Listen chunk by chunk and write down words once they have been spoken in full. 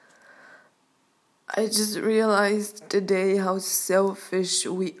I just realized today how selfish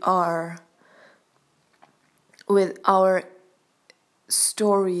we are with our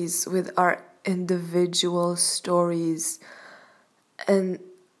stories, with our individual stories, and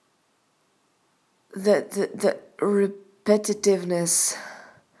the repetitiveness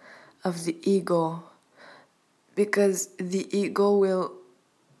of the ego, because the ego will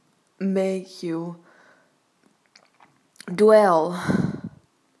make you dwell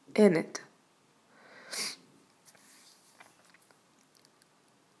in it.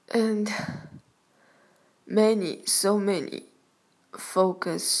 And so many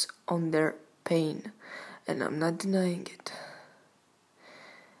focus on their pain, and I'm not denying it.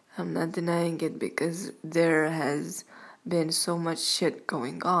 I'm not denying it because there has been so much shit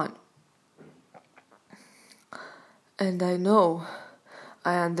going on. And I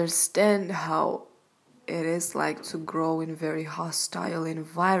understand how it is like to grow in very hostile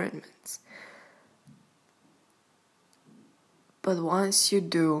environments. But once you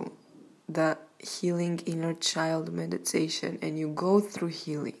do the healing inner child meditation and you go through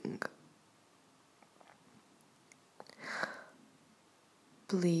healing,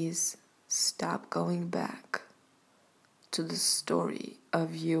 please stop going back to the story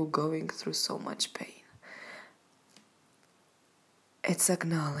of you going through so much pain. It's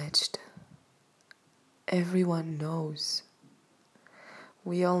acknowledged. Everyone knows.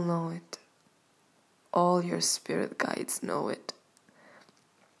 We all know it. All your spirit guides know it.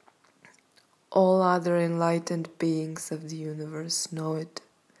 All other enlightened beings of the universe know it.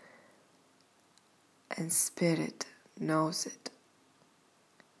 And Spirit knows it.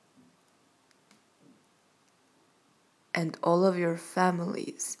 And all of your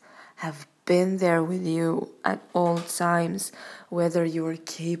families have been there with you at all times, whether you were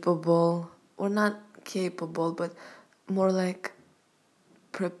capable or not capable, but more like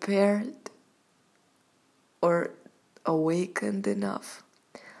prepared or awakened enough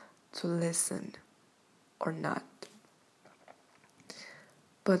to listen or not.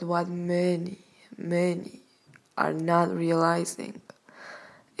 But what many are not realizing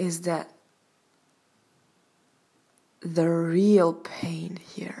is that the real pain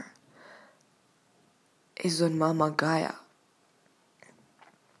here is on Mama Gaia,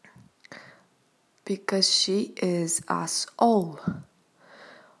 because she is us all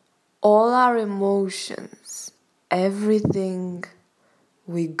our emotions, everything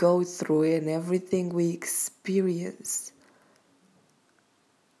we go through and everything we experience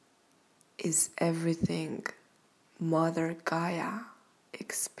is everything Mother Gaia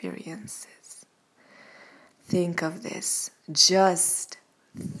experiences. Think of this. Just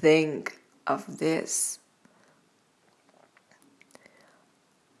think of this.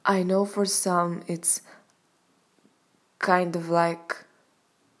 I know for some it's kind of like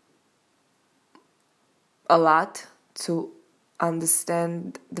a lot to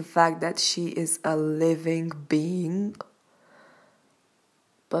understand the fact that she is a living being.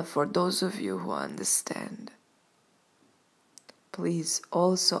 But for those of you who understand, please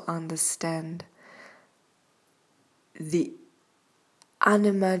also understand the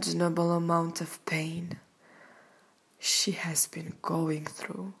unimaginable amount of pain she has been going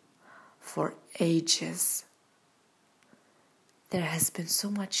through for ages. There has been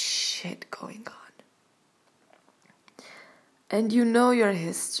so much shit going on. And you know your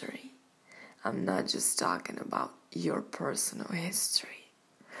history. I'm not just talking about your personal history.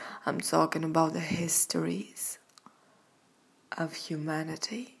 I'm talking about the histories of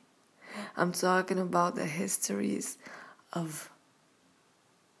humanity. I'm talking about the histories of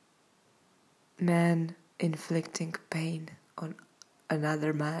man inflicting pain on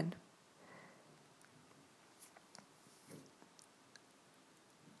another man.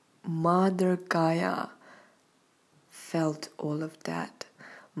 Mother Gaia felt all of that.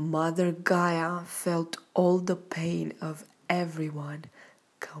 Mother Gaia felt all the pain of everyone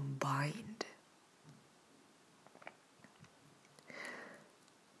combined.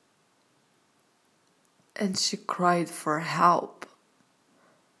 And she cried for help.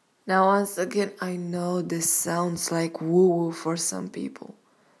 Now once again, I know this sounds like woo-woo for some people.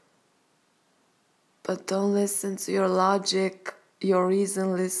 But don't listen to your logic, your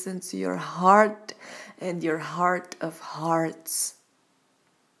reason, listen to your heart and your heart of hearts.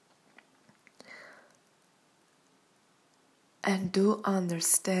 And do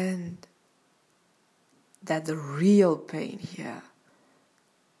understand that the real pain here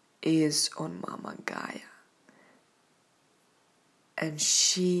is on Mama Gaia. And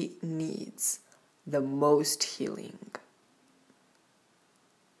she needs the most healing.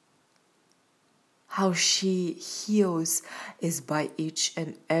 How she heals is by each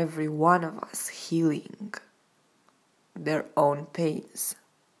and every one of us healing their own pains.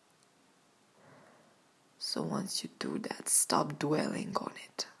 So once you do that, stop dwelling on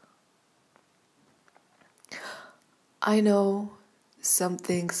it. I know some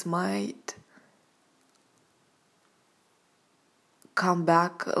things might come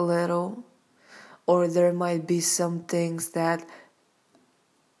back a little, or there might be some things that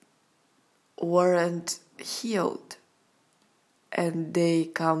weren't healed and they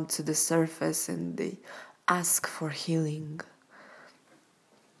come to the surface and they ask for healing.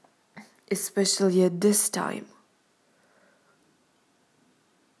 Especially at this time.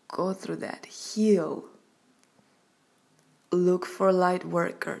 Go through that. Heal. Look for light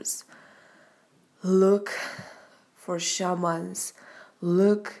workers. Look for shamans.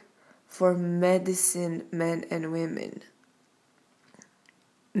 Look for medicine men and women.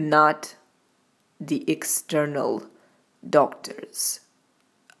 Not the external doctors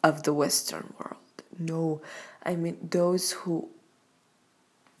of the Western world. No, I mean those who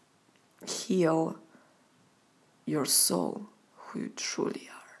heal your soul, who you truly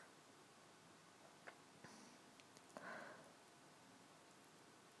are.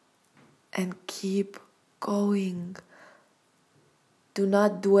 And keep going. Do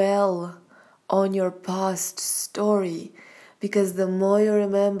not dwell on your past story, because the more you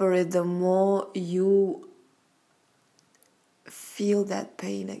remember it, the more you feel that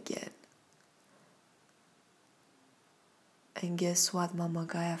pain again. And guess what Mama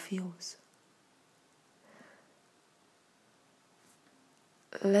Gaia feels?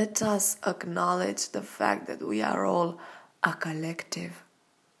 Let us acknowledge the fact that we are all a collective.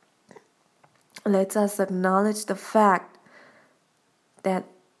 Let us acknowledge the fact that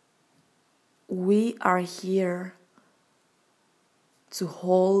we are here to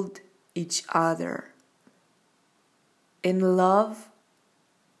hold each other in love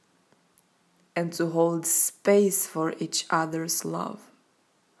and to hold space for each other's love.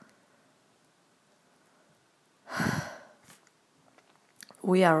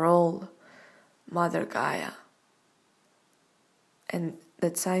 We are all Mother Gaia, and the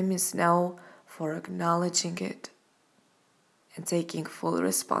time is now for acknowledging it and taking full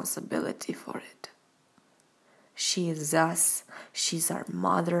responsibility for it. She is us, she's our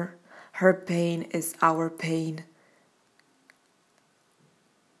mother, her pain is our pain,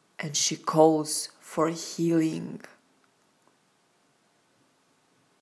 and she calls for healing.